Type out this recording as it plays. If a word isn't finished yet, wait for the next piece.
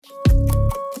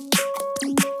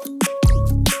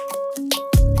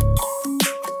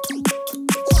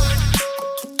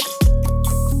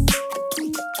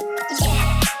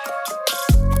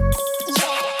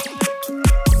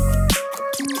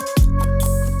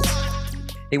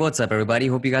Hey, what's up, everybody?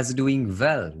 Hope you guys are doing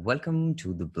well. Welcome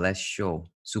to the Bless Show.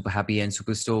 Super happy and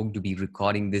super stoked to be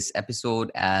recording this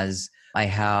episode as I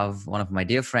have one of my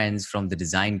dear friends from the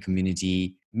design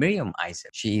community, Miriam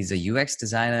Isaac. She is a UX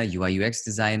designer, UI UX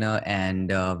designer, and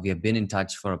we have been in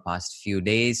touch for the past few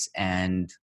days. And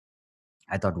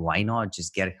I thought, why not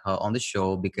just get her on the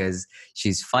show because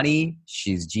she's funny,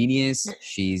 she's genius,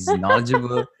 she's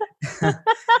knowledgeable,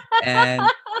 and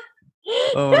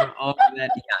all that. Yeah,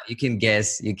 you can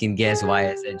guess. You can guess why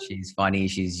I said she's funny,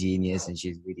 she's genius, and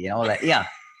she's witty, and all that. Yeah.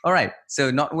 All right.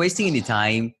 So, not wasting any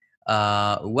time.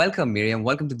 Welcome, Miriam.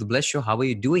 Welcome to the Bless Show. How are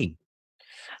you doing?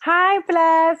 Hi,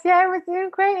 Bless. Yeah, we're doing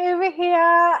great over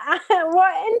here.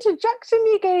 What introduction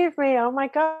you gave me. Oh my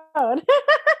God.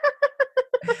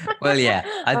 Well, yeah.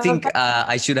 I think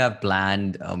I should have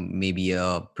planned maybe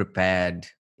a prepared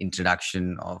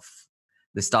introduction of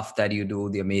the stuff that you do,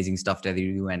 the amazing stuff that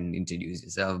you do, and introduce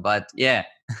yourself. But yeah.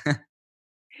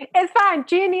 It's fine.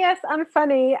 Genius and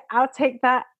funny. I'll take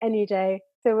that any day.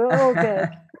 So we're all good.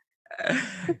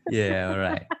 Yeah, all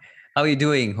right. How are you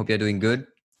doing? Hope you're doing good.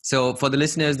 So, for the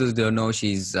listeners, those who don't know,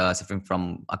 she's suffering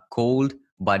from a cold,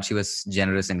 but she was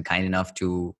generous and kind enough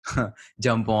to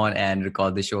jump on and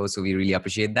record the show. So, we really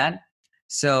appreciate that.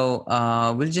 So,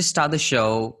 we'll just start the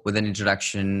show with an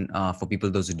introduction for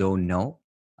people, those who don't know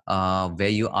where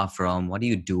you are from, what do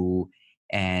you do,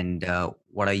 and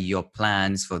what are your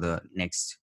plans for the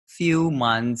next few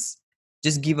months.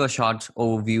 Just give a short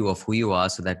overview of who you are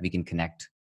so that we can connect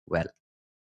well.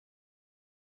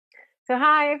 So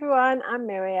hi, everyone. I'm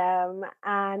Miriam,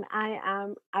 and I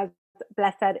am, as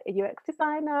Bless said, a UX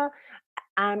designer.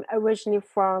 I'm originally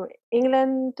from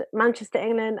England, Manchester,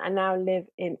 England. I now live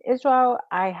in Israel.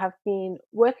 I have been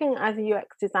working as a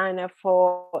UX designer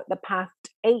for the past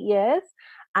 8 years,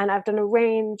 and I've done a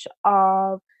range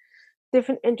of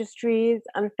different industries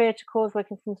and verticals,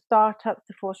 working from startups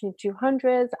to Fortune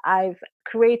 200s. I've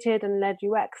created and led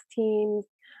UX teams,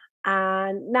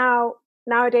 and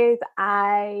nowadays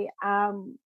I'm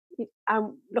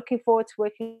looking forward to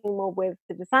working more with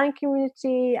the design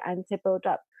community and to build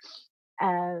up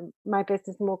my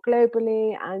business more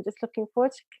globally, and just looking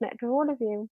forward to connect with all of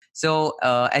you. So,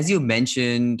 as you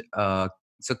mentioned,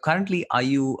 so currently, are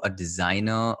you a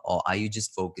designer or are you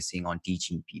just focusing on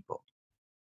teaching people?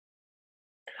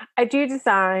 I do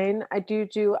design. I do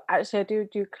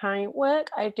client work.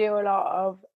 I do a lot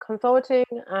of consulting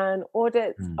and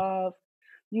audits Mm. of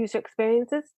user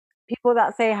experiences. People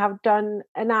that say have done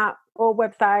an app or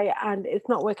website and it's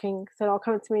not working, so they'll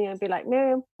come to me and be like,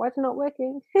 "Miriam, why is it not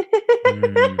working?"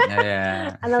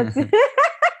 Yeah. and I'll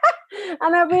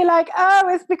and I'll be like, "Oh,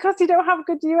 it's because you don't have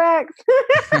good UX."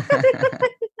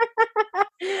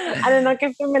 And then I'll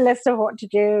give them a list of what to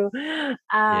do, Yeah.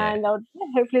 and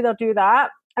hopefully they'll do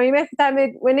that. I mean, most of the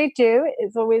time when they do,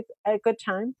 it's always a good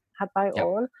time had by Yep.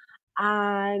 all.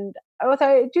 And also,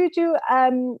 I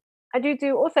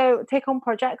do also take on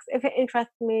projects if it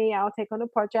interests me. I'll take on a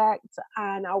project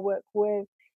and I'll work with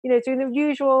doing the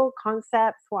usual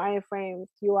concepts, wireframes,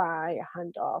 UI,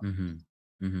 handoff, Mm-hmm.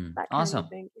 Mm-hmm. that kind of Awesome.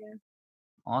 thing. Yeah.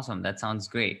 Awesome. That sounds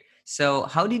great. So,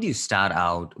 how did you start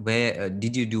out? Where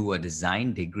did you do a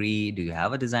design degree? Do you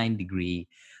have a design degree,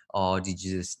 or did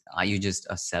you just are you just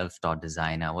a self-taught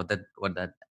designer? What that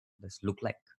does look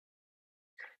like?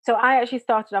 So I actually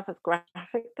started off as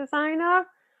graphic designer,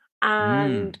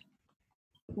 and Mm.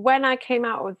 when I came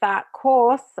out of that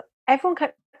course, everyone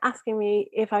kept asking me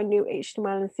if I knew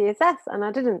HTML and CSS, and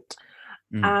I didn't.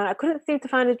 Mm. And I couldn't seem to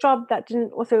find a job that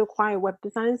didn't also require web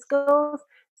design skills.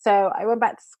 So I went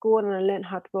back to school and I learned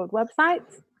how to build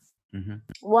websites. Mm-hmm.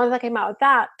 Once I came out of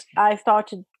that, I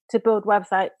started to build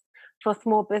websites for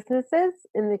small businesses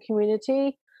in the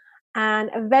community.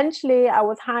 And eventually I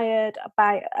was hired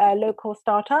by a local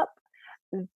startup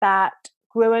that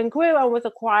grew and grew and was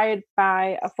acquired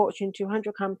by a Fortune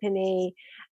 200 company.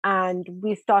 And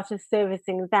we started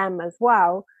servicing them as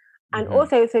well. And Mm-hmm.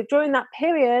 also, so during that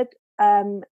period,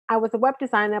 I was a web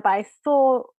designer, but I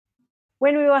saw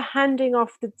when we were handing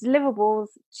off the deliverables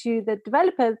to the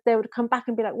developers, they would come back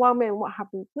and be like, "Well, man, what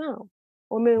happens now?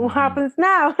 Well, man, what Mm-hmm. happens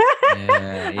now?"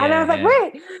 Yeah, And I was like, yeah,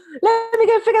 "Wait, let me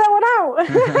go figure that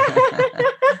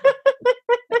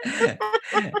yeah.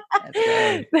 That's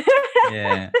right. one out."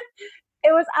 Yeah.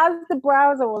 It was as the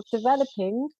browser was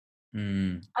developing.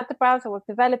 Mm. As the browser was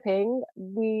developing,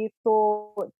 we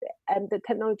thought the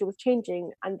technology was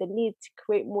changing and the need to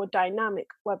create more dynamic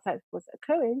websites was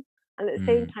occurring. And at the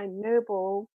same Mm. time,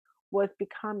 mobile was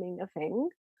becoming a thing.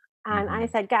 And I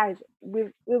Mm-hmm. said, guys,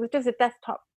 it was just a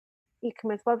desktop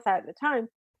e-commerce website at the time.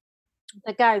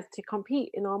 The guys, to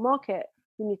compete in our market,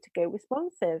 we need to go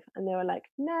responsive. And they were like,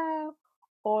 no.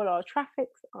 all our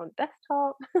traffics on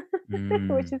desktop, which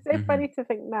Mm, is so mhm. funny to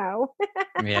think now.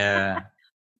 Yeah,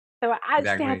 So I actually had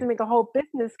to exactly. make a whole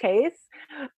business case.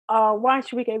 Why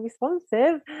should we go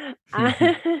responsive?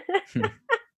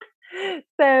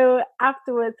 So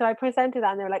afterwards, so I presented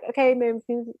that, and they were like, "Okay, Miriam,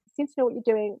 seems to know what you're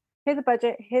doing. Here's a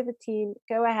budget. Here's a team.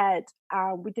 Go ahead."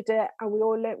 We did it, and we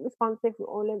all learned responsive. We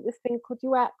all learned this thing called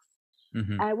UX.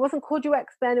 Mhm. It wasn't called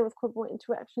UX then; it was called more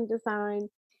interaction design.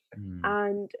 Mm.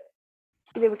 And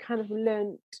we kind of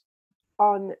learned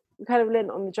on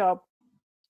the job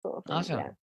sort of thing. Yeah.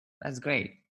 Awesome. That's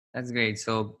great. That's great.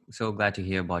 So glad to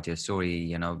hear about your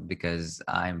story, because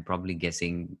I'm probably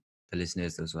guessing the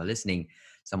listeners, those who are listening,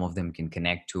 some of them can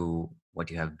connect to what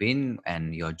you have been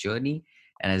and your journey.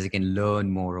 And as you can learn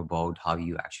more about how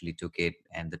you actually took it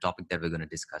and the topic that we're going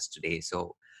to discuss today.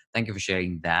 So thank you for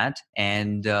sharing that.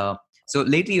 And so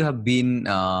lately you have been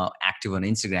active on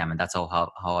Instagram, and that's how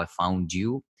I found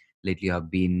you. Lately you have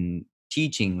been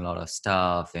teaching a lot of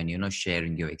stuff and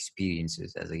sharing your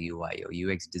experiences as a UI or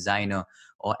UX designer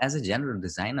or as a general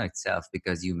designer itself,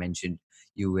 because you mentioned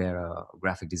you were a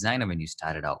graphic designer when you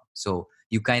started out, so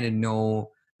you kind of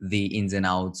know the ins and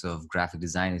outs of graphic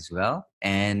design as well.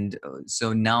 And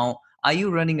so now, are you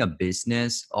running a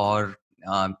business, or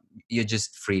you're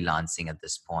just freelancing at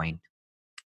this point?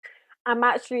 I'm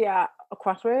actually at a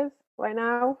crossroads right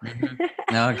now.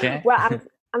 Hmm. Okay. Well,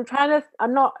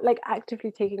 I'm not like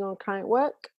actively taking on client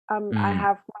work.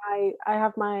 Mm,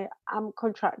 I'm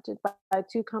contracted by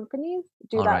two companies,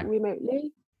 do all that right.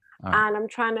 remotely, All right. and I'm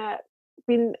trying to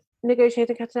be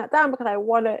negotiating cutting that down because I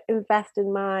want to invest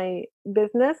in my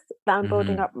business that I'm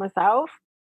building Mm-hmm. up myself.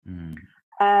 Mm.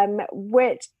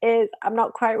 Which is I'm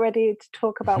not quite ready to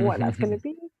talk about what that's going to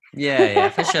be. Yeah, yeah,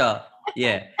 for sure.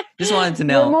 Yeah. Just wanted to We're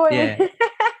know. more in Yeah.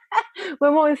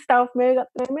 we're more in stealth mode at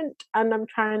the moment, and I'm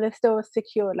trying to still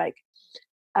secure like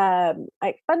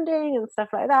funding and stuff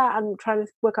like that. I'm trying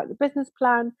to work out the business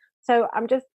plan. So I'm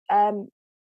just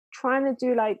trying to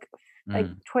do like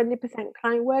Mm. 20%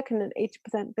 client work and then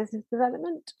 80% business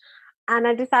development. And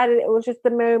I decided it was just the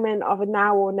moment of a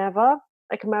now or never.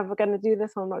 Like, I'm either going to do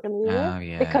this or I'm not going to do this Oh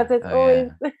yeah. because it's Oh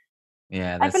always yeah.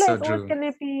 Yeah, I that's feel like so it's always true.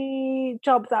 going to be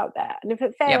jobs out there, and if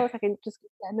it Yep. fails, I can just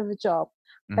get another job.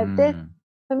 But this, Mm.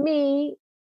 for me,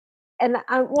 and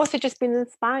I'm also just been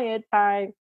inspired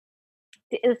by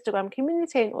the Instagram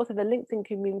community and also the LinkedIn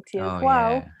community as Oh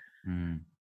well, yeah. Mm.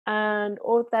 and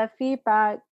all their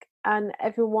feedback and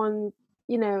everyone,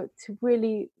 to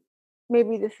really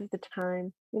maybe this is the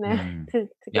time, Mm. to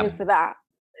go Yep. for that.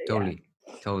 Yeah. Totally.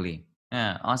 Totally.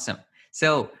 Yeah. Awesome.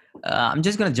 So I'm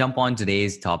just gonna jump on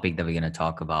today's topic that we're gonna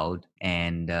talk about,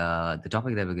 and the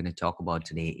topic that we're gonna talk about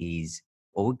today is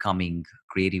overcoming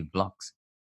creative blocks,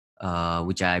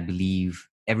 which I believe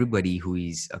everybody who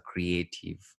is a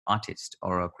creative artist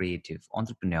or a creative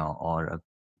entrepreneur or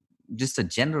just a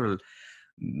general,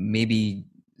 maybe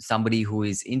somebody who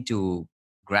is into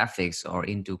graphics or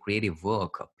into creative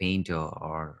work, a painter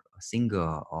or a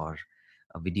singer or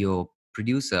a video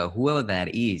producer, whoever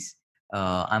that is,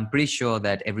 I'm pretty sure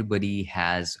that everybody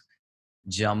has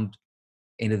jumped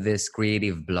into this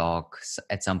creative block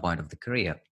at some point of the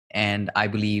career. And I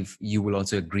believe you will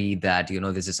also agree that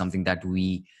this is something that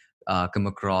we come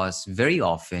across very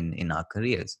often in our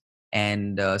careers.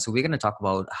 And so we're going to talk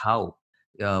about how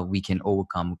we can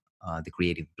overcome the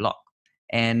creative block.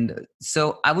 And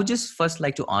so I would just first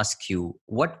like to ask you,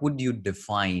 what would you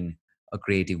define a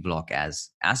creative block as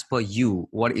per you?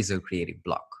 What is a creative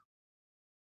block?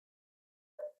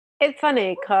 It's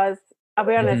funny because I'll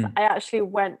be honest, Hmm. I actually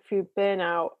went through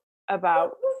burnout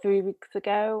about 3 weeks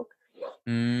ago,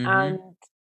 Hmm. and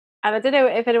I don't know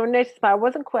if anyone noticed, but I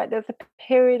wasn't quite. There was a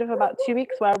period of about 2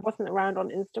 weeks where I wasn't around on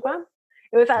Instagram.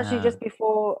 It was actually uh, just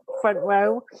before Front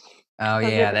Row. oh So I was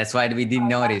a yeah, bit that's why we didn't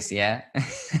about notice. Yeah.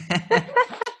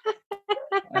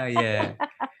 Oh yeah.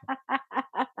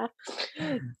 that.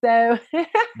 So,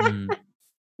 Mm,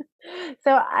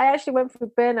 so I actually went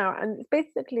through burnout, and it's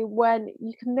basically when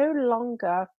you can no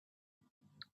longer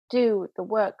do the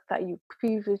work that you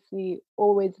previously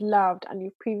always loved and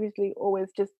you previously always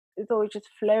just it's always just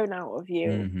flown out of you,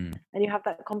 mhm. and you have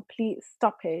that complete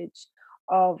stoppage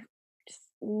of just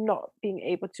not being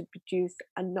able to produce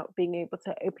and not being able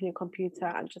to open your computer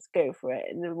and just go for it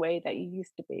in the way that you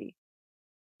used to be.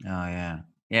 Oh yeah.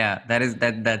 Yeah,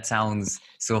 that sounds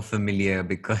so familiar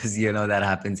because that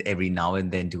happens every now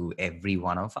and then to every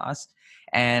one of us.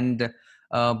 And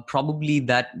probably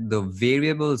that the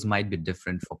variables might be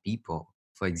different for people.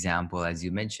 For example, as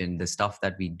you mentioned, the stuff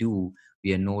that we do,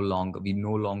 we no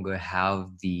longer have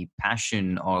the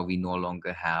passion, or we no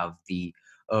longer have the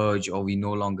urge, or we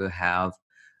no longer have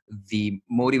the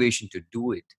motivation to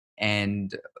do it.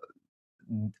 And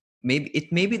maybe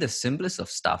it may be the simplest of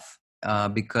stuff,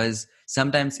 because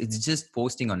sometimes it's just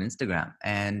posting on Instagram.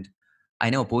 And I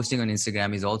know posting on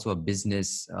Instagram is also a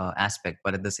business aspect,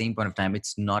 but at the same point of time,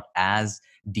 it's not as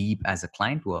deep as a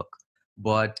client work.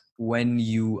 But when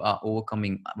you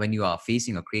are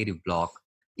facing a creative block,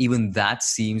 even that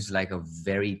seems like a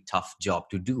very tough job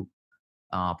to do.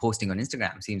 Posting on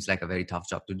Instagram seems like a very tough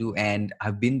job to do. And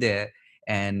I've been there,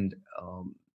 and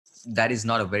that is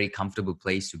not a very comfortable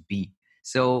place to be.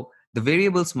 So the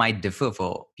variables might differ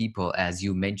for people, as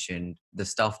you mentioned, the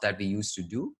stuff that we used to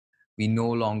do. We no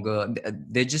longer,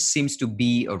 there just seems to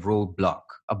be a roadblock,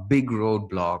 a big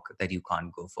roadblock that you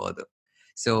can't go further.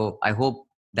 So I hope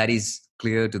that is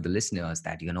clear to the listeners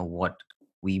that you know what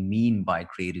we mean by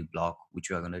creative block, which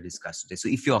we are going to discuss today. So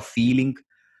if you're feeling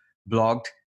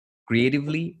blocked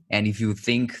creatively, and if you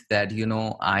think that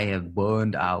I have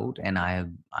burned out and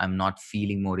I'm not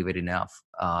feeling motivated enough,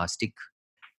 stick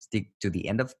to the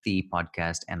end of the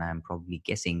podcast, and I'm probably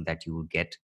guessing that you will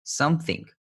get something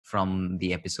from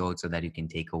the episode so that you can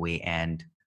take away and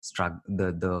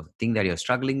the thing that you're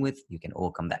struggling with, you can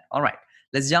overcome that. All right,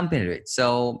 let's jump into it.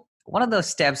 So what are the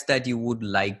steps that you would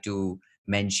like to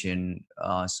mention,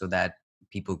 so that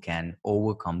people can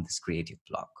overcome this creative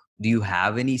block? Do you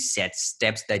have any set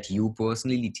steps that you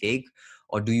personally take,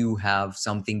 or do you have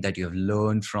something that you have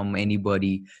learned from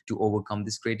anybody to overcome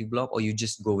this creative block, or you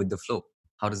just go with the flow?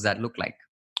 How does that look like?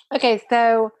 Okay,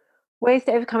 so ways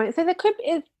to overcome it. So the crib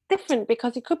is different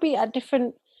because it could be at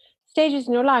different stages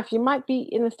in your life. You might be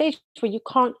in a stage where you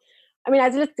can't. I mean,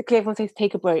 idealistically, everyone says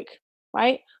take a break,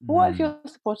 right? But what if Mm, you're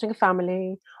supporting a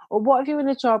family, or what if you're in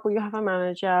a job where you have a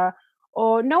manager,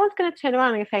 or no one's going to turn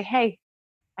around and say, "Hey,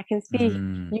 I can see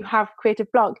mm. you have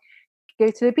creative block.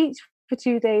 Go to the beach for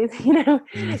 2 days." No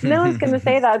one's going to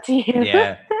say that to you.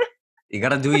 Yeah, you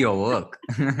gotta do your work.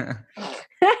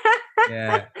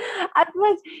 Yeah. As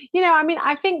much, I mean,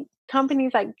 I think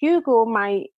companies like Google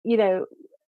might,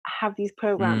 have these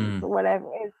programs Mm, or whatever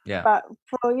it is. yeah. But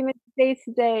for, day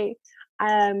to day,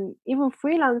 even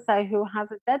freelancer who has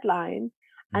a deadline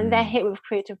and they're Mm, hit with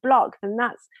creative block, then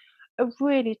that's a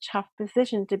really tough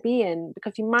position to be in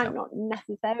because you might yep. not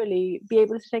necessarily be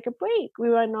able to take a break.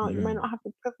 You might Mm, not have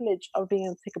the privilege of being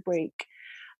able to take a break.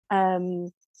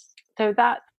 Um, so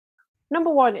that number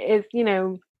one is,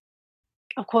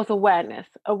 of course, awareness.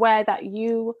 Aware that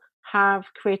you have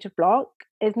creative block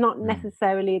is not mm,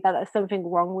 necessarily that there's something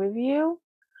wrong with you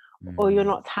or you're mm.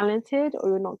 not talented or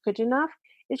you're not good enough.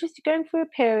 It's just you're going through a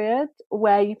period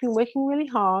where you've been working really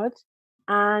hard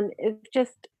and it's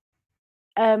just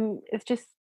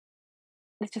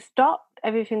stopped.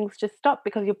 Everything's just stopped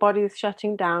because your body is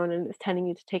shutting down and it's telling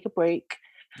you to take a break.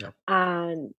 Yep.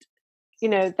 And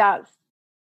that's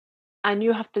and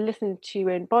you have to listen to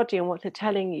your own body and what they're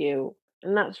telling you.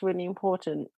 And that's really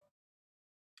important.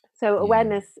 So Yeah.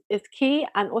 awareness is key,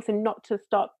 and also not to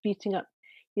stop beating up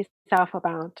yourself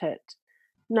about it.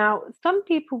 Now, some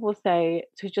people will say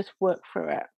to just work through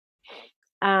it,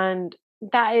 and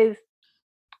that is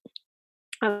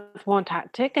that's one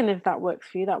tactic. And if that works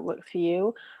for you, that works for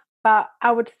you. But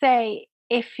I would say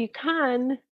if you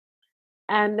can,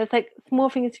 and there's like small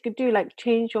things you could do, like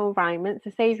change your environment. So,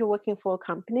 say if you're working for a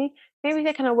company, maybe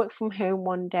they can work from home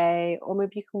one day, or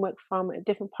maybe you can work from a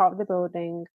different part of the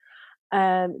building,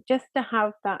 just to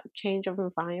have that change of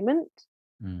environment.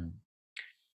 Mm.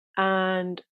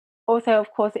 And also,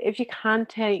 of course, if you can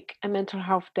take a mental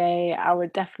health day, I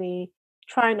would definitely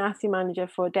try and ask your manager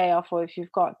for a day off, or if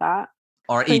you've got that.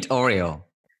 Or eat Oreo.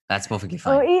 That's perfectly or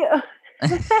fine. eat.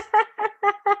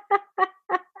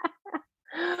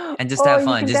 And just Or have you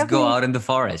fun. can Just go definitely, out in the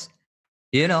forest.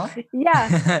 You know? yeah.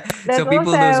 So There's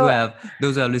people, those who also, have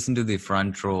those who have listened to the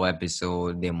front row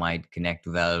episode, they might connect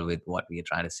well with what we are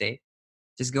trying to say.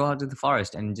 Just go out to the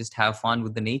forest and just have fun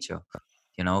with the nature,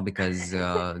 because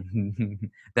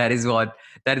that is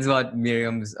what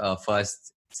Miriam's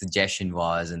first suggestion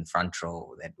was in front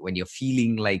row, that when you're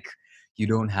feeling like you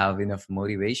don't have enough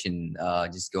motivation,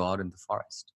 just go out in the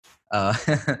forest. uh,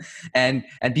 and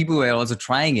people were also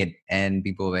trying it, and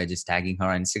people were just tagging her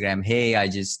on Instagram, hey, I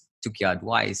just took your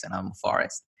advice and I'm a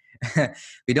forest.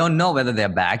 We don't know whether they're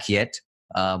back yet,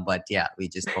 but yeah, we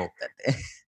just hope that they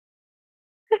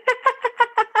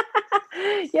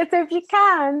yeah, so if you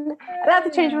can, that's a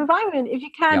change of yeah. environment. If you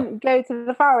Yep, can go to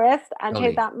the forest and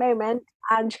take totally. that moment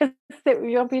and just sit with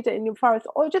your computer in your forest,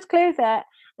 or just close it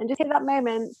and just take that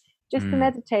moment just to Mm,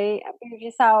 meditate and be with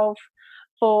yourself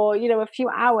for a few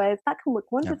hours, that can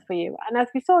work wonders yep. for you. And as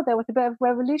we saw, there was a bit of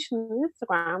revolution on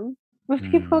Instagram with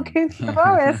people Mm. going to the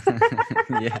forest.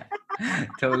 Yeah,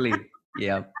 totally.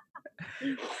 Yep,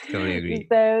 totally agree.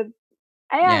 So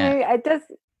yeah, Yeah. maybe it does.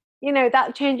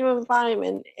 that change of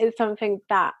environment is something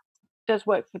that does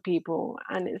work for people,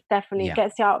 and it's definitely Yeah.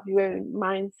 gets you out of your own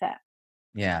mindset.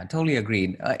 Yeah, totally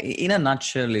agreed. In a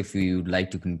nutshell, if you'd like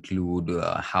to conclude,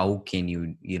 how can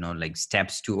you, like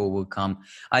steps to overcome?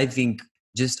 I think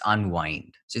just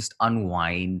unwind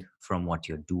from what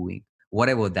you're doing,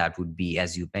 whatever that would be.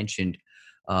 As you mentioned,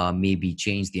 maybe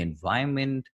change the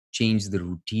environment, change the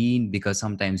routine, because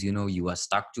sometimes, you are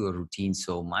stuck to a routine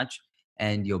so much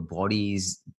and your body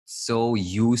is so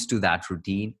used to that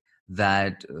routine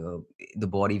that the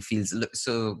body feels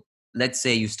so. Let's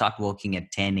say you start working at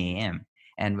 10 a.m.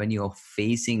 and when you're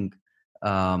facing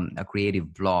a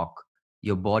creative block,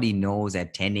 your body knows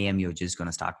at 10 a.m. you're just going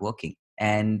to start working.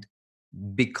 And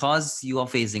because you are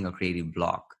facing a creative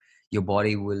block, your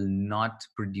body will not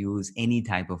produce any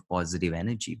type of positive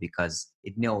energy because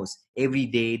it knows every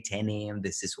day 10 a.m.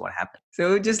 this is what happens.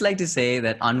 So just like to say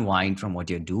that unwind from what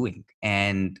you're doing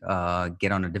and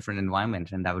get on a different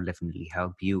environment, and that will definitely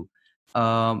help you.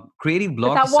 Creative Is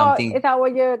block that is what is something. that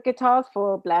what your guitar's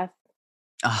for, Bless?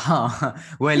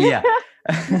 Well, yeah.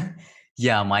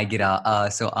 Yeah, my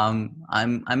guitar. So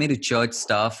I'm into church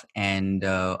stuff, and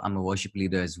I'm a worship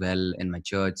leader as well in my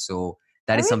church. So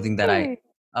that is Oh, something that I. really?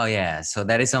 Oh yeah, so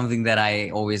that is something that I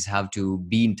always have to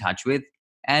be in touch with,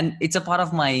 and it's a part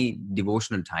of my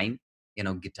devotional time.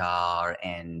 Guitar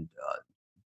and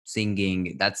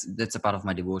singing. That's a part of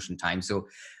my devotion time. So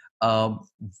um,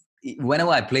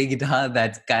 whenever I play guitar,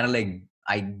 that's kind of like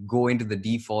I go into the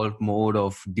default mode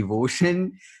of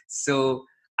devotion. So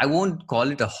I won't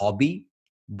call it a hobby,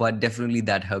 but definitely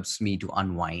that helps me to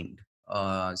unwind.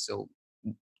 So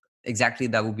exactly,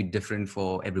 that would be different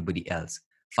for everybody else.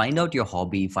 Find out your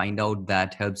hobby, find out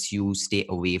that helps you stay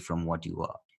away from what you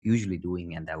are usually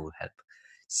doing, and that will help.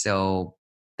 So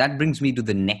that brings me to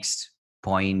the next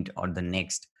point or the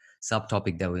next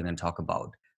subtopic that we're going to talk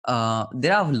about.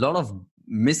 There are a lot of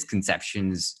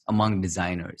misconceptions among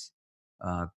designers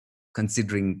uh,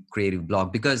 considering creative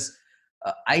block, because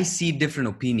I see different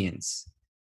opinions.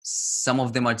 Some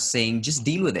of them are saying just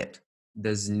deal with it,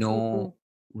 there's Mm. no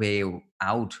way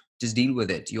out, just deal with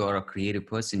it, you're a creative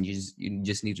person, you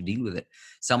just need to deal with it.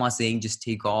 Some are saying just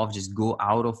take off, just go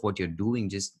out of what you're doing,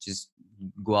 just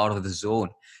go out of the zone.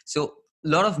 So a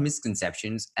lot of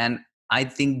misconceptions, and I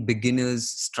think beginners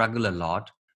struggle a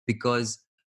lot because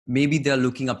maybe they're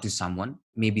looking up to someone,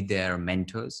 maybe they're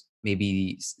mentors,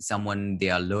 maybe someone they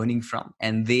are learning from,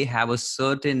 and they have a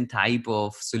certain type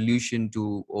of solution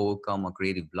to overcome a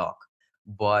creative block.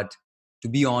 But to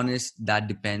be honest, that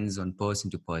depends on person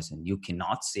to person. You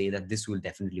cannot say that this will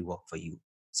definitely work for you.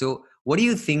 So what do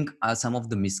you think are some of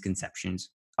the misconceptions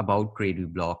about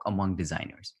creative block among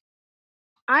designers?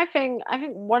 I think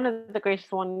one of the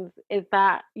greatest ones is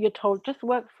that you're told just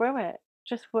work through it,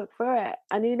 just work through it,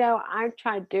 and I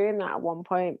tried doing that at one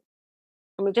point,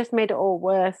 and it just made it all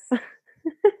worse.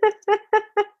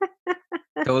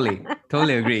 Totally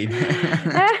agreed.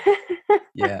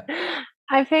 Yeah.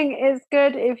 I think it's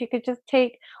good if you could just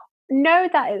know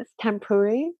that it's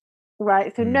temporary,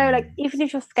 right? So know, like, Mm, even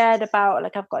if you're scared about,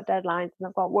 like, I've got deadlines and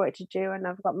I've got work to do and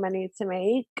I've got money to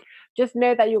make, just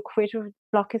know that your creative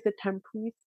block is a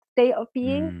temporary state of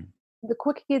being. mm, The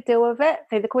quicker you deal with it,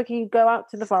 so the quicker you go out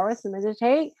to the forest and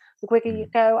meditate, the quicker you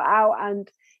mm, go out and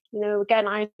get an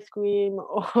ice cream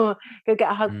or go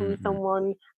get a hug from mm, mm,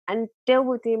 someone and deal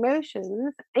with the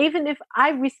emotions. Even if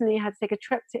I recently had to take a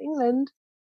trip to England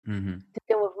mhm. to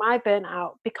deal with my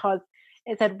burnout, because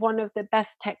it said one of the best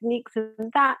techniques in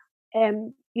that,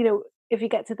 if you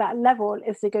get to that level,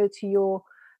 is to go to your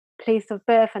place of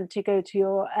birth and to go to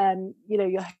your Oh yeah,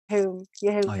 that's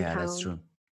hometown, true.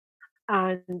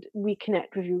 and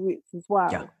reconnect with your roots as Yeah,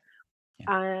 well.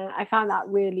 yeah. I found that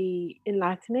really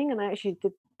enlightening, and I actually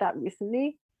did that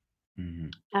recently.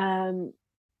 Mhm. Um,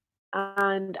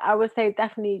 and I would say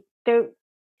definitely don't,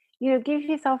 give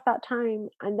yourself that time,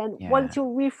 and then once Yeah.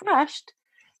 you're refreshed,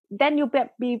 then you'll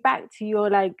be back to your,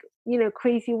 like,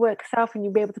 crazy work self, and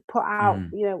you'll be able to put out,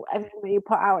 Mm. everything that you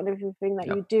put out and everything that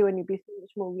you Yep. do, and you'll be so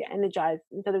much more energized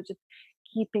instead of just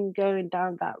keeping going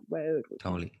down that road, which is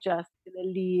Totally. just going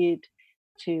to lead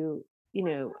to,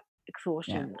 Yeah.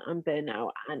 exhaustion and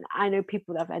burnout. And I know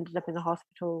people that have ended up in the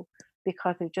hospital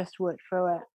because they've just worked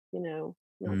through it, and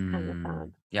that's kind of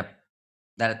sad. Yep.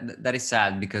 That is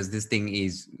sad because this thing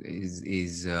is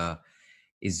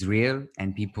real,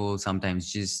 and people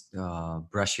sometimes just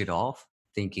brush it off,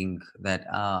 thinking that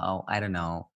oh, I don't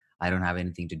know, I don't have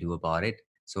anything to do about it,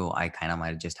 so I kind of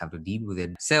might just have to deal with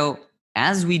it. So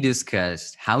as we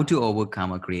discussed how to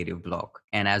overcome a creative block,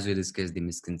 and as we discussed the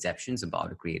misconceptions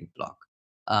about a creative block,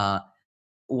 uh,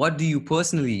 what do you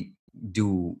personally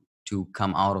do to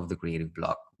come out of the creative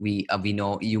block? We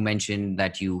know you mentioned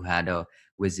that you had a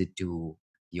visit to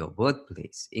your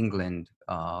birthplace, England.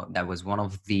 That was one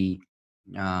of the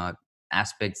uh,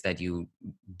 aspects that you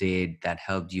did that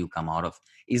helped you come out of.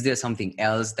 Is there something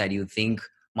else that you think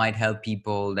might help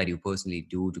people that you personally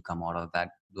do to come out of that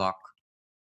block?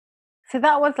 So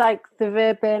that was like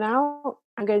severe burnout,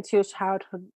 and going to your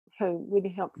childhood home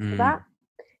really helps with that Mm,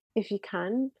 if you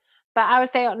can. But I would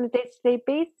say on a day-to-day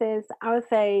basis, I would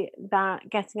say that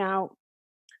getting out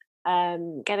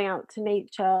to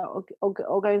nature,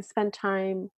 or going to spend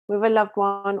time with a loved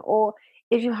one, or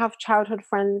if you have childhood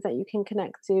friends that you can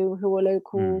connect to who are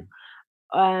local,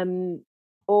 mm, um,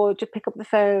 or just pick up the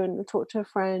phone and talk to a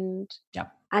friend, yeah.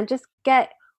 and just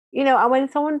get,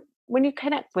 and when you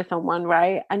connect with someone,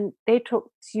 right, and they talk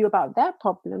to you about their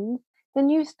problems, then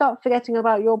you start forgetting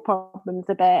about your problems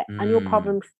a bit, and your Mm,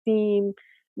 problems seem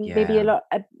maybe a yeah. lot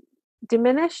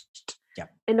diminished Yeah.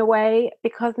 in a way,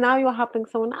 because now you're helping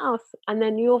someone else, and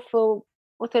then you'll feel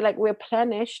also like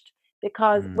replenished,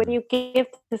 because when Mm, you give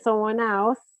to someone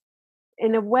else,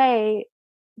 in a way,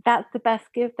 that's the best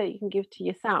gift that you can give to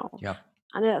yourself. yeah.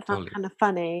 I know that sounds Totally. kind of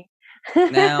funny.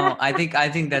 Now, I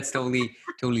think that's totally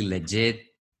legit.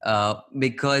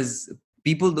 Because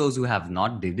people, those who have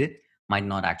not did it, might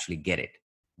not actually get it.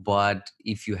 But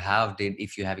if you have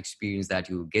experienced that,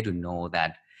 you get to know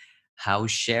that how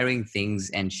sharing things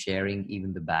and sharing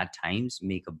even the bad times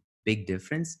make a big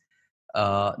difference.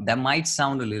 That might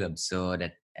sound a little absurd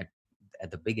at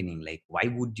the beginning. Like, why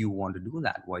would you want to do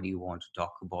that? Why do you want to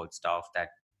talk about stuff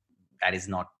that is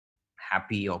not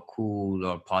happy or cool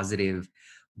or positive?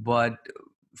 But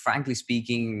frankly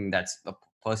speaking, that's a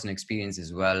personal experience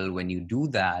as well. When you do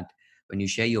that, when you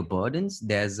share your burdens,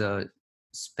 there's a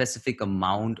specific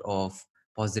amount of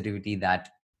positivity that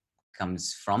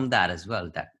comes from that as well.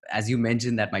 That, as you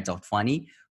mentioned, that might sound funny,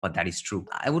 but that is true.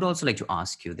 I would also like to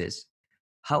ask you this: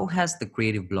 how has the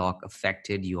creative block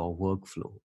affected your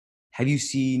workflow? Have you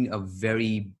seen a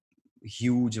very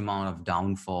huge amount of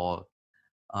downfall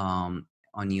on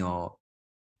your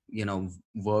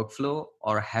workflow,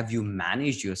 or have you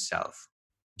managed yourself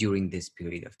during this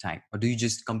period of time, or do you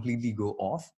just completely go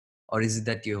off, or is it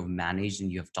that you have managed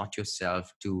and you have taught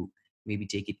yourself to maybe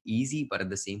take it easy but at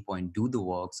the same point do the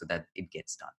work so that it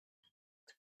gets done?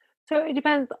 So it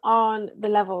depends on the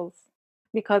levels,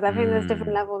 because I think there's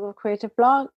different Mm, levels of creative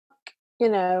block, you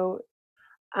know,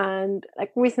 and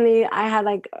like recently I had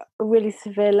like a really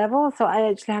severe level, so I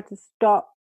actually had to stop,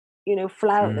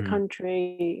 fly out the mm,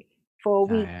 country for a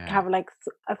yeah, week, yeah, have like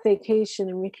a vacation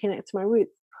and reconnect to my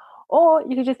roots. Or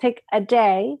you could just take a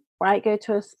day, right? Go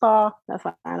to a spa. That's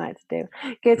what I like to do.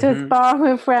 Go to a yeah. spa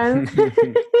with friends.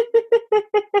 Mhm.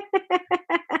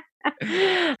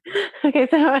 Okay,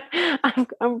 so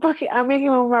I'm making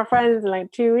one with my friends in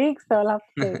like 2 weeks, so I'll have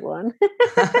to take one.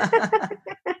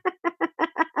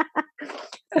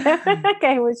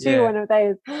 Okay, we'll choose Yeah. one of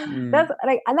those. Mm,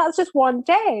 And that's just one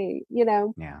day. yeah.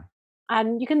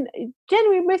 And you can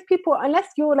generally, most people, unless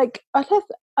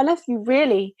you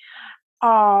really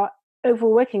are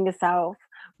overworking yourself,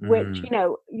 which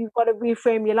Mm, you've got to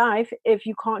reframe your life. If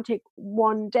you can't take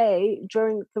one day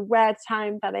during the rare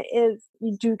time that it is,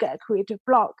 you do get a creative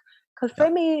block. Because yeah.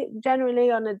 for me,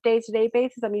 generally on a day-to-day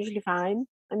basis, I'm usually fine.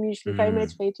 I'm usually very Mm,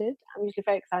 motivated. I'm usually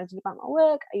very excited about my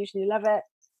work. I usually love it.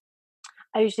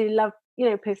 I usually love,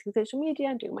 posting social media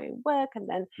and doing my own work, and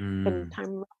then spending mm,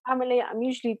 time with my family. I'm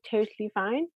usually totally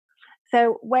fine.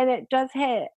 So when it does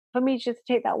hit, for me just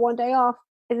to take that one day off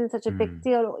isn't such a big mm,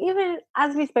 deal. Or even,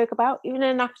 as we spoke about, even in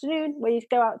an afternoon where you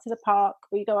go out to the park,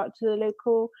 or you go out to the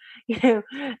local, you know,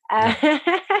 uh, yeah.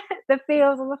 the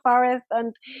fields or the forest,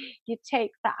 and you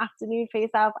take that afternoon for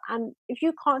yourself. And if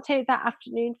you can't take that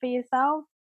afternoon for yourself,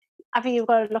 I think you've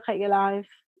got to look at your life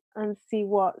and see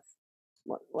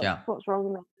Yeah. what's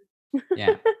wrong with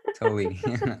Yeah, it. totally.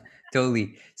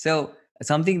 Totally. So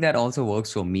something that also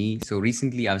works for me. So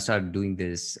recently I've started doing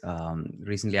this.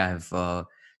 Recently I have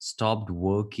stopped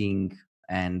working,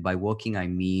 and by working I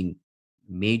mean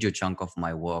major chunk of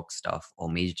my work stuff or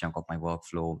major chunk of my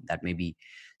workflow, that may be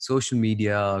social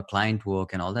media, client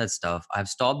work, and all that stuff. I've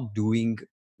stopped doing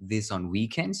this on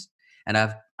weekends, and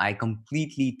I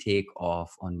completely take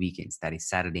off on weekends. That is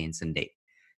Saturday and Sunday.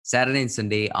 Saturday and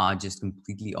Sunday are just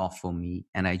completely off for me,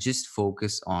 and I just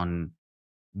focus on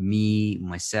me,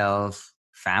 myself,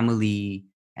 family,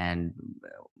 and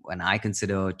when I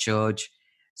consider church.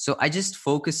 So I just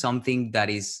focus something that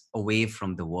is away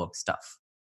from the work stuff.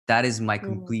 That is my Mm,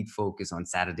 complete focus on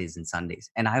Saturdays and Sundays.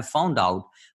 And I have found out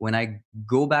when I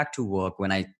go back to work,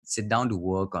 when I sit down to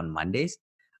work on Mondays,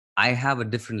 I have a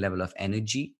different level of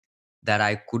energy that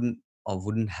I couldn't or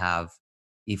wouldn't have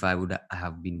if I would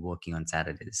have been working on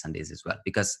Saturdays, Sundays as well.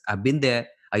 Because I've been there.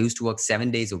 I used to work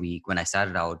 7 days a week when I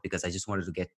started out because I just wanted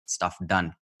to get stuff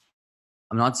done.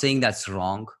 I'm not saying that's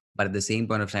wrong, but at the same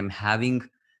point of time, having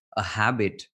a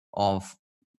habit of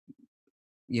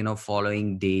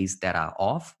following days that are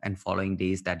off and following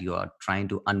days that you are trying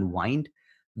to unwind,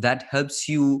 that helps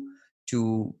you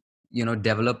to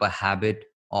develop a habit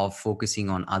of focusing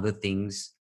on other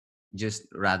things just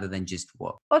rather than just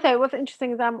work. Also, what's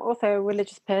interesting is I'm also a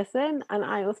religious person, and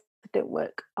I also don't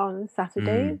work on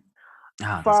Saturdays Mm.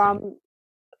 Ah, that's great.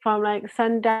 from like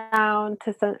sundown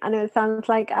to sun. I know it sounds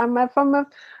like I'm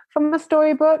from a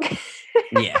storybook,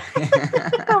 Yeah.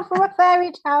 from a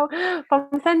fairy tale.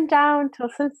 From sundown till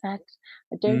sunset,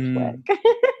 I don't work. Mm.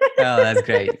 Oh, that's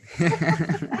great.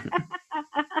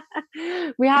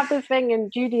 We have this thing in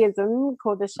Judaism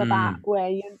called the Shabbat, Mm. where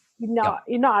Yep.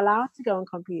 you're not allowed to go on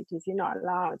computers. You're not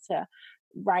allowed to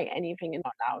write anything. You're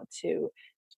not allowed to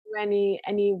do any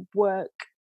work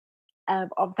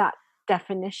of that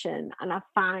definition. And I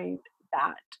find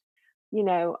that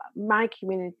my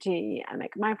community and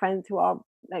like my friends who are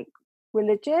like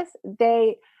religious,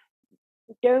 they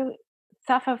don't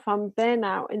suffer from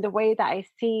burnout in the way that I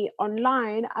see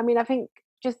online. I mean, I think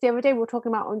just the other day we were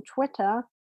talking about on Twitter,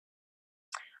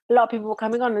 a lot of people were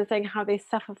coming on and saying how they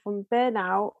suffer from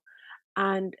burnout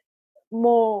and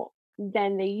more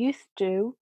than they used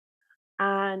to.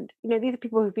 And these are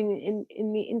people who've been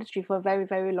in the industry for a very,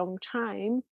 very long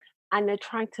time, and they're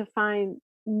trying to find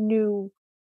new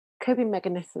coping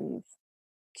mechanisms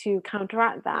to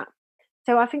counteract that.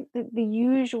 So I think that the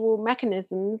usual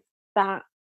mechanisms that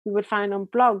you would find on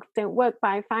blogs don't work, but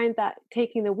I find that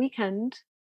taking the weekend,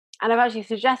 and I've actually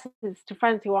suggested this to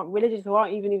friends who aren't religious, who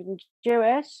aren't even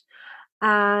Jewish,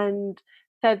 and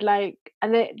said like,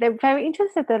 and they're very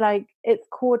interested. They're like, it's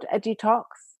called a detox,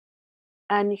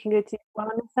 and you can go to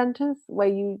wellness centers where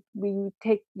you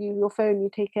take your phone, you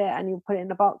take it and you put it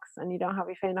in a box, and you don't have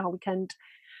your phone the whole weekend.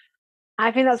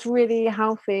 I think that's really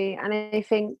healthy, and I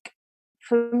think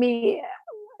for me,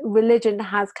 religion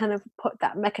has kind of put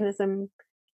that mechanism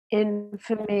in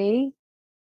for me.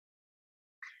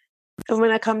 And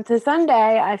when I come to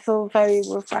Sunday, I feel very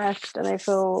refreshed and I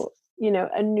feel,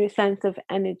 a new sense of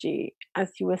energy,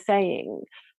 as you were saying.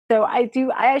 So I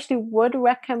actually would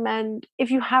recommend,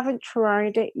 if you haven't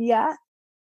tried it yet,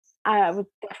 I would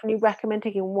definitely recommend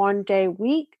taking one day a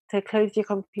week to close your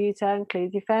computer and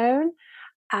close your phone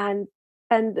and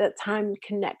spend that time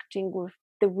connecting with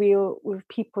with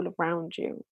people around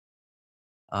you.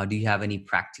 Do you have any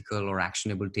practical or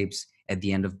actionable tips at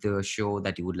the end of the show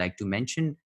that you would like to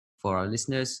mention for our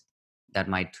listeners that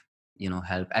might,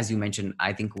 help? As you mentioned,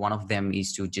 I think one of them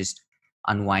is to just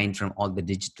unwind from all the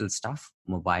digital stuff,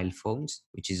 mobile phones,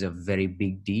 which is a very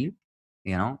big deal,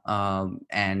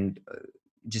 and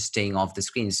just staying off the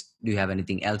screens. Do you have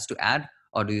anything else to add,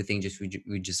 or do you think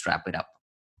we just wrap it up?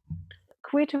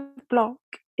 Creative block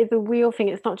is a real thing.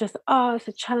 It's not just, oh, it's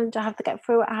a challenge. I have to get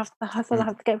through it. I have to hustle. I Mm,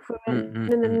 have to get through it. mm, mm,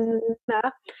 No, no, mm. no, no, no,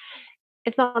 no.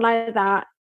 It's not like that.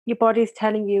 Your body's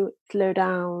telling you slow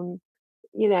down.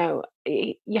 You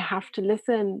have to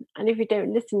listen. And if you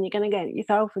don't listen, you're going to get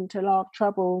yourself into a lot of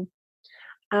trouble.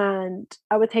 And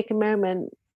I would take a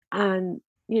moment and,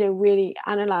 really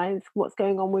analyze what's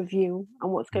going on with you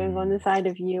and what's going on Mm. inside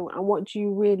of you and what do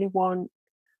you really want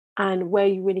and where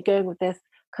you're really going with this.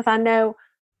 Because I know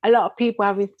a lot of people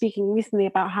have been speaking recently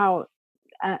about how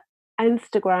uh,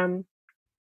 Instagram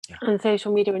Yeah. and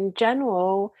social media in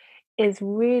general is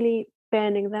really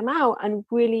burning them out, and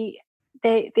really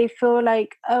they feel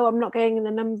like, oh, I'm not getting in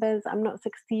the numbers, I'm not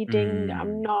succeeding, I'm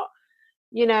Mm. not,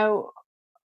 you know,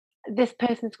 this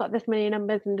person's got this many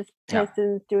numbers and this Yeah.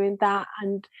 person's doing that,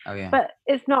 and Oh, yeah. but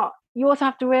it's not. You also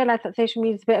have to realize that social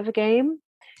media is a bit of a game.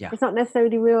 Yeah. It's not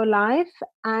necessarily real life,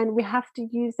 and we have to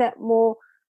use it more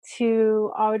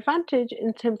to our advantage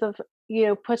in terms of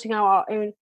putting out our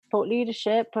own thought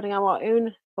leadership, putting out our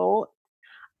own thoughts,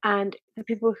 and the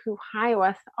people who hire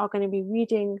us are going to be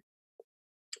reading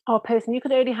our post. And you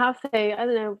could only have, say, I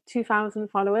don't know, 2,000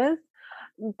 followers,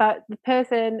 but the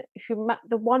person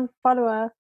the one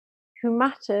follower who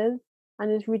matters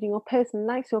and is reading your post and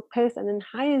likes your post and then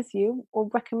hires you or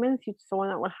recommends you to someone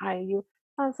that will hire you,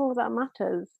 that's all that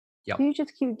matters. So Yep. you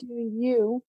just keep doing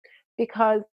you,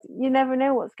 because you never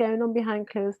know what's going on behind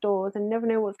closed doors and never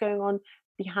know what's going on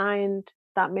behind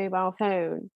that mobile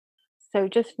phone. So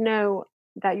just know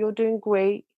that you're doing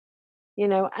great,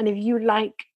 and if you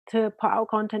like to put out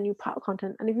content, you put out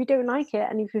content. And if you don't like it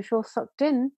and if you feel sucked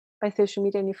in by social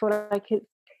media and you feel like you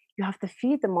have to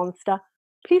feed the monster,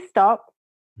 please stop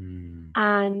Mm.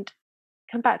 and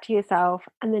come back to yourself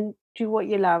and then do what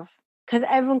you love. because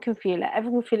everyone can feel it.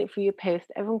 Everyone can feel it through your post.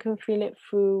 Everyone can feel it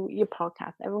through your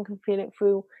podcast. Everyone can feel it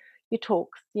through your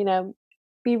talks.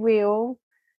 Be real,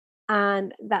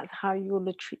 and that's how you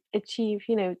will achieve,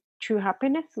 true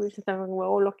happiness, which is something we're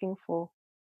all looking for.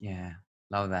 Yeah,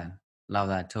 love that. Love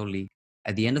that totally.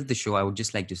 At the end of the show, I would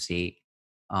just like to say,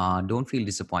 don't feel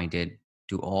disappointed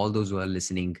to all those who are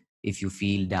listening. If you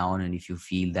feel down and if you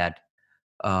feel that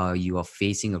you are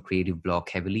facing a creative block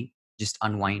heavily, just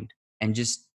unwind and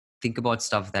just think about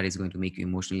stuff that is going to make you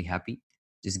emotionally happy.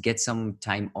 Just get some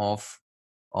time off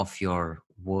of your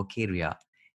work area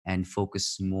and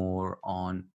focus more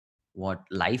on what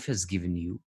life has given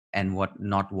you and what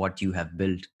not what you have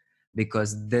built,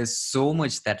 because there's so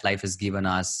much that life has given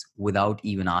us without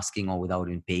even asking or without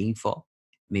even paying for.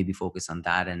 Maybe focus on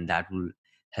that, and that will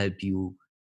help you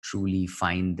truly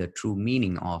find the true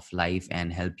meaning of life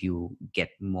and help you get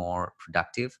more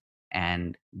productive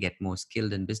and get more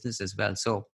skilled in business as well.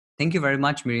 So thank you very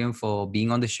much, Miriam, for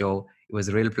being on the show. It was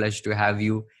a real pleasure to have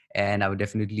you, and I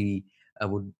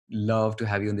would love to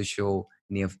have you on the show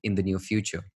in the near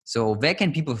future. So where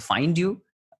can people find you?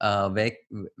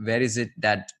 Where is it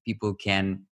that people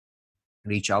can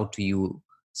reach out to you,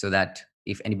 so that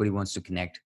if anybody wants to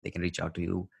connect, they can reach out to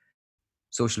you?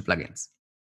 Social plugins.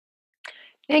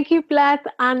 Thank you, Bless.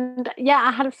 And yeah,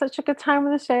 I had such a good time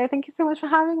on the show. Thank you so much for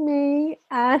having me.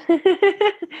 And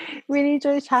really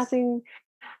enjoyed chatting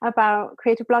about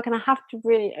creative block. And I have to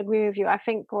really agree with you. I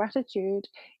think gratitude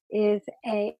is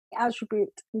a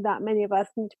attribute that many of us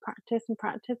need to practice and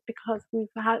practice, because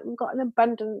we've got an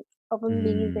abundance of Mm,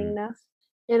 amazingness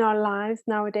in our lives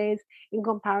nowadays in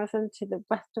comparison to the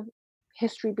rest of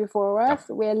history before us.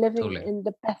 yep, We're living totally. in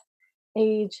the best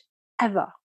age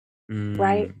ever,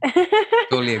 right? Mm,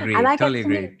 totally And agree. I get Totally to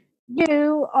meet agree.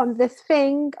 you on this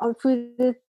thing on through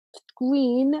this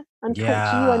screen and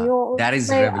talk to you on Yeah, your that is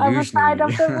way other side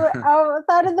revolutionary. of other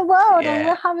side of the world, and Yeah,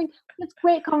 we're having this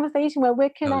great conversation where we're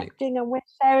totally. connecting and we're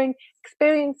sharing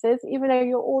experiences, even though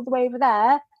you're all the way over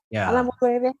there and I'm Yeah. all the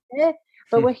way over here,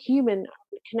 but we're human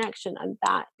connection, and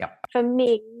that Yep, for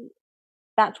me,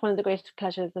 that's one of the greatest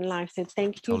pleasures in life. So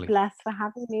thank you, totally. Bless, for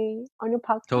having me on your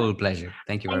podcast. Total pleasure.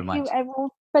 Thank you very Thank you, much. everyone,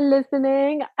 for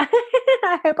listening.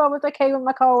 I hope I was okay with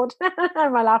my cold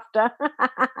and my laughter.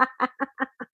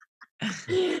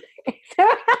 So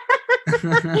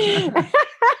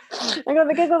I got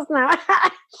the giggles now.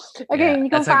 Okay, Yeah, you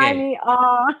can that's find okay. me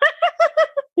on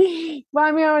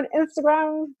find me on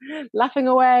Instagram, laughing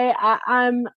away.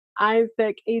 I'm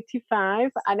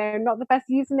Isaac85. I know, not the best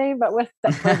username, but we're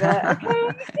stuck with it. Okay.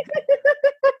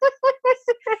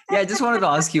 Yeah, I just wanted to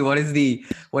ask you, what is the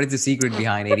secret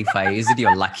behind 85? Is it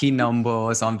your lucky number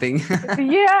or something? It's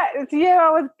the year I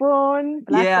was born.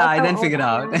 Bless. Yeah, That's I how then old figured I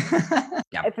out. am.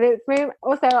 Yeah. It's me.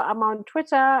 Also, I'm on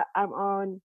Twitter. I'm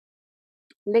on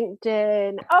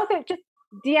LinkedIn. Also, just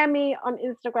DM me on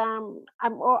Instagram.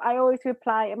 I always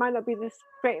reply. It might not be this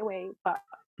straight away, but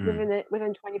Mm.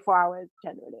 within 24 hours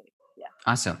generally. Yeah.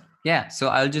 Awesome. Yeah. So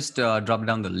I'll just drop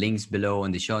down the links below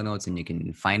in the show notes, and you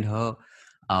can find her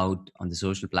out on the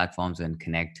social platforms and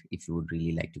connect if you would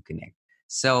really like to connect.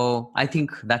 So I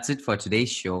think that's it for today's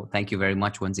show. Thank you very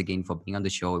much once again for being on the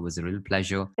show. It was a real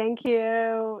pleasure. Thank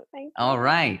you. Thank All you.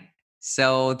 right.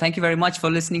 So thank you very much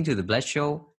for listening to The Bless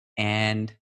Show,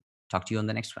 and talk to you on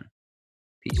the next one.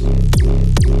 Peace.